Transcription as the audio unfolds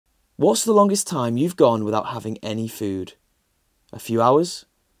What's the longest time you've gone without having any food? A few hours?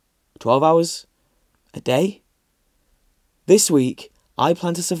 12 hours? A day? This week, I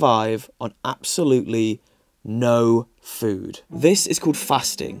plan to survive on absolutely no food. This is called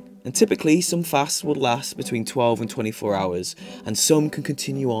fasting, and typically some fasts will last between 12 and 24 hours, and some can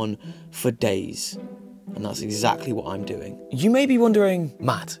continue on for days. And that's exactly what I'm doing. You may be wondering,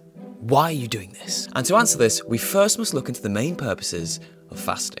 Matt, why are you doing this? And to answer this, we first must look into the main purposes of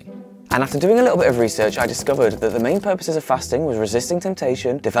fasting. And after doing a little bit of research, I discovered that the main purposes of fasting was resisting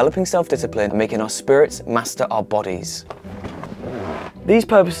temptation, developing self-discipline, and making our spirits master our bodies. These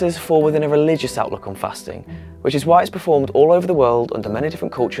purposes fall within a religious outlook on fasting, which is why it's performed all over the world under many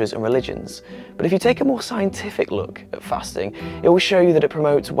different cultures and religions. But if you take a more scientific look at fasting, it will show you that it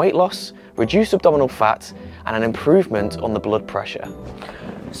promotes weight loss, reduced abdominal fat, and an improvement on the blood pressure.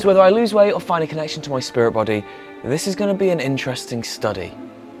 So whether I lose weight or find a connection to my spirit body, this is going to be an interesting study.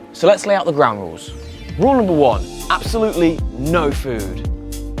 So let's lay out the ground rules. Rule number 1, absolutely no food.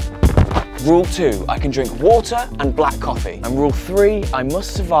 Rule 2, I can drink water and black coffee. And rule 3, I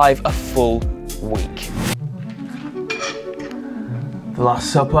must survive a full week. The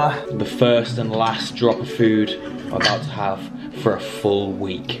Last Supper, the first and last drop of food I'm about to have for a full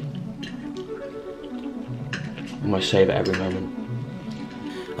week. I'm gonna savour every moment.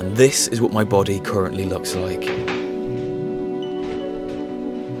 And this is what my body currently looks like.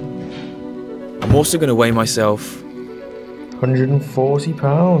 I'm also going to weigh myself. 140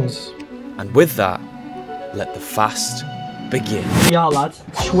 pounds. And with that, let the fast begin. Yeah, lads,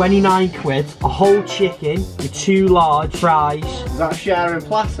 29 quid, a whole chicken with 2 large fries. Is that a sharing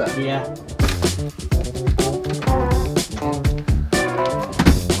platter? Yeah.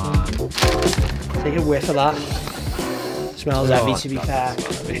 Take a whiff of that. Smells heavy, to be fair.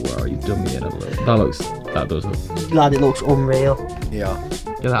 Wow, you've done me in a little. That does look. Lad, it looks unreal. Yeah.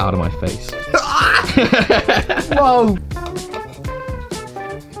 Get that out of my face. Whoa!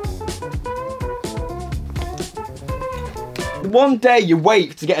 One day you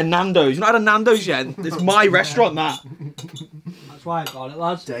wait to get a Nando's. You've not had a Nando's yet. It's my restaurant, that. That's why I got it,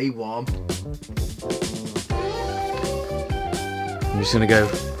 lads. Day 1. I'm just going to go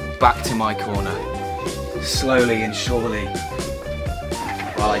back to my corner, slowly and surely,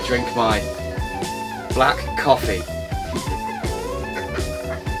 while I drink my black coffee.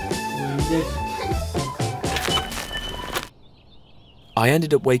 I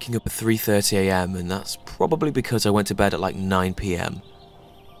ended up waking up at 3:30 AM, and that's probably because I went to bed at like 9 PM.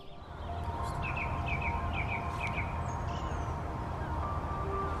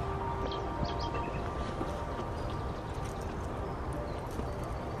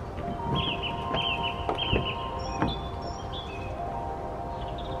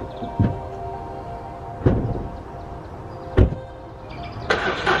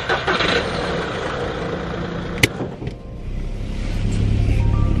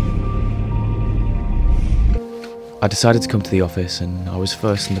 I decided to come to the office, and I was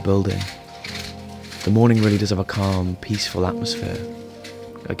first in the building. The morning really does have a calm, peaceful atmosphere.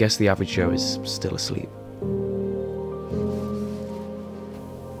 I guess the average Joe is still asleep.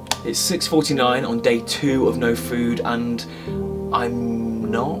 It's 6:49 on day 2 of no food, and I'm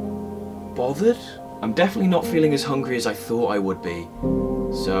not bothered. I'm definitely not feeling as hungry as I thought I would be.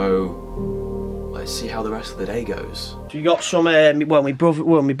 So let's see how the rest of the day goes. So you got some, my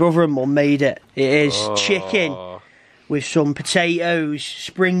brother and mum made it. It is chicken with some potatoes,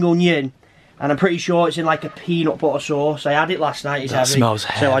 spring onion, and I'm pretty sure it's in like a peanut butter sauce. I had it last night, it's That heavy. smells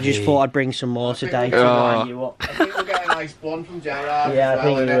heavy. So I just thought I'd bring some more today to line you up. I think we'll get a nice one from Gerard. Yeah, I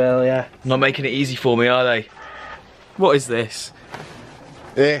think we will, yeah. Not making it easy for me, are they? What is this?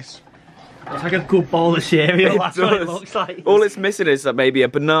 This. It's like a good bowl of cereal, that's what it does. looks like. All it's missing is maybe a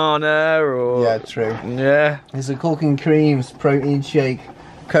banana or... Yeah, true. Yeah. There's a Cooking Creams protein shake,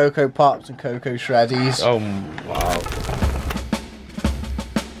 Cocoa Pops and Cocoa Shreddies. Oh, wow.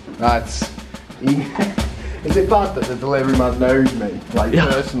 That's... Is it bad that the delivery man knows me, like,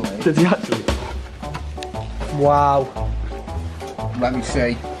 personally? Did he actually? Wow. Let me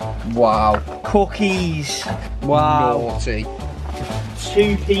see. Wow. Cookies. Wow. Naughty.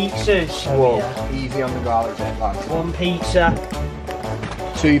 2 pizzas. Whoa. Easy on the garlic bread, lads. 1 pizza.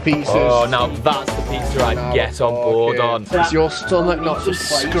 2 pizzas. Oh, now that's the pizza I'd get on board on. Is your stomach not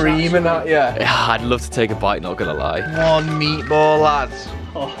just screaming at you? Yeah, I'd love to take a bite, not gonna lie. 1 meatball, lads.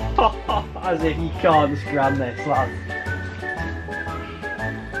 As if you can't scram this, lad.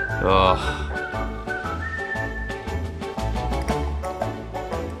 Oh.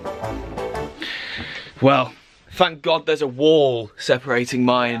 Well, thank God there's a wall separating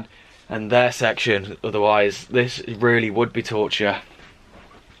mine and their section, otherwise this really would be torture.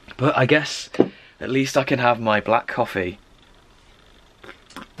 But I guess at least I can have my black coffee.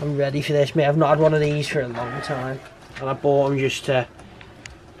 I'm ready for this, mate. I've not had one of these for a long time. And I bought them just to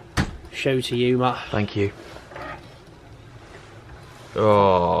show to you, Matt. Thank you.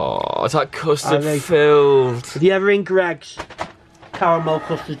 Oh, is that custard Heavy. filled? Have you ever in Greg's caramel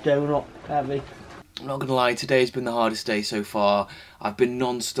custard donut? Heavy. I'm not gonna lie, today's been the hardest day so far. I've been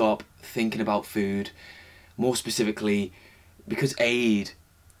non-stop thinking about food. More specifically, because Aid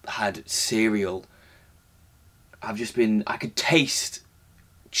had cereal, I could taste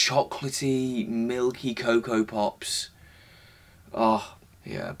chocolatey, milky Cocoa Pops. Oh,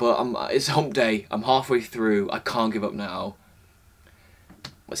 yeah, but it's hump day. I'm halfway through. I can't give up now.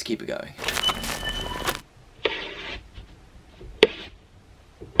 Let's keep it going.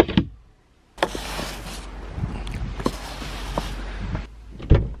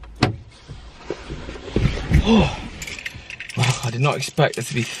 Oh, I did not expect there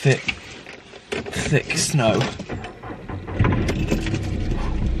to be thick snow.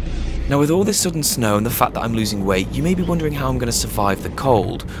 Now, with all this sudden snow and the fact that I'm losing weight, you may be wondering how I'm going to survive the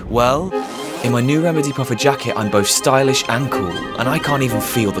cold. Well, in my new Remedy puffer jacket, I'm both stylish and cool, and I can't even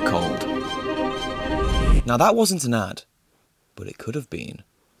feel the cold. Now, that wasn't an ad, but it could have been.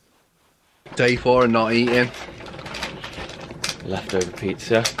 Day 4 and not eating. Leftover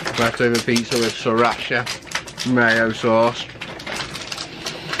pizza. Leftover pizza with sriracha, mayo sauce.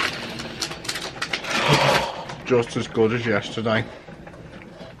 Just as good as yesterday.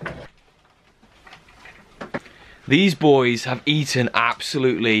 These boys have eaten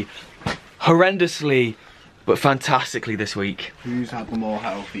absolutely horrendously, but fantastically this week. Who's had the more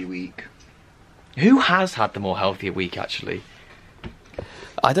healthy week? Who has had the more healthier week, actually?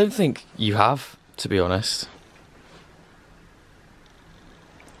 I don't think you have, to be honest.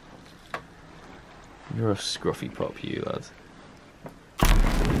 You're a scruffy pup, you lad.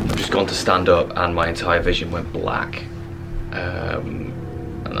 I've just gone to stand up and my entire vision went black. And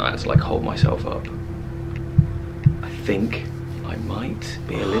I had to like hold myself up. I think I might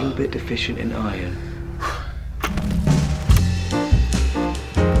be a little bit deficient in iron.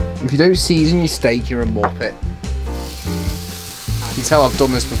 If you don't season your steak, you're a muppet. You can tell I've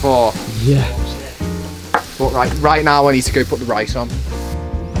done this before. Yeah. But right now I need to go put the rice on.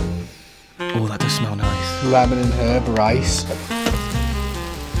 Oh, that does smell nice. Lemon and herb rice.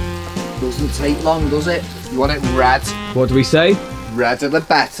 Doesn't take long, does it? You want it red. What do we say? Redder the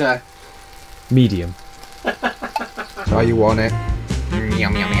better. Medium. That's how you want it.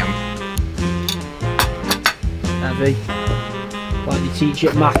 Yum, yum, yum. Heavy. Like you teach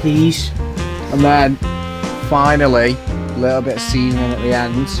at Mackey's. And then, finally, a little bit of seasoning at the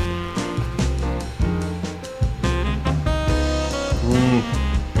end.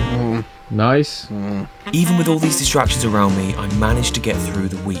 Nice. Even with all these distractions around me, I managed to get through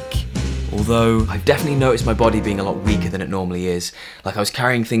the week. Although, I've definitely noticed my body being a lot weaker than it normally is. Like I was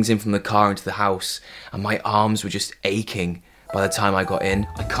carrying things in from the car into the house, and my arms were just aching by the time I got in.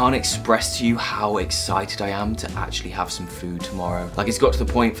 I can't express to you how excited I am to actually have some food tomorrow. Like it's got to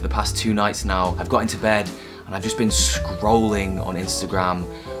the point for the past 2 nights now, I've got into bed, and I've just been scrolling on Instagram,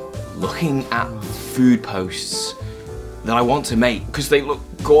 looking at food posts that I want to make because they look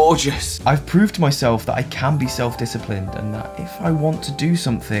gorgeous. I've proved to myself that I can be self-disciplined and that if I want to do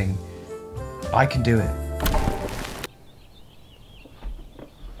something, I can do it.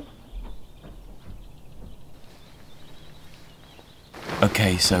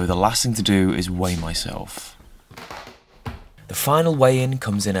 Okay, so the last thing to do is weigh myself. The final weigh-in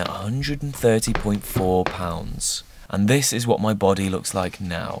comes in at 130.4 pounds, and this is what my body looks like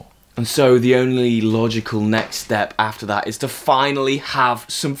now. And so the only logical next step after that is to finally have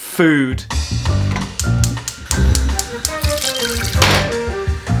some food.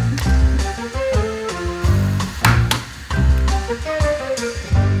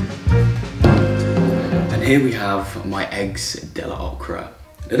 And here we have my eggs de la okra.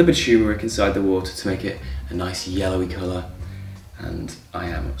 A little bit of turmeric inside the water to make it a nice yellowy colour. And I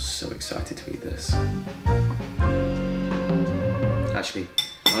am so excited to eat this. Actually,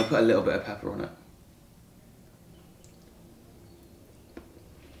 I'm gonna put a little bit of pepper on it.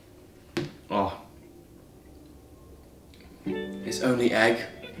 Oh. It's only egg,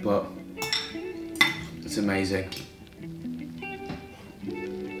 but it's amazing.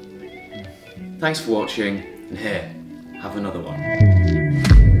 Thanks for watching, and here, have another one.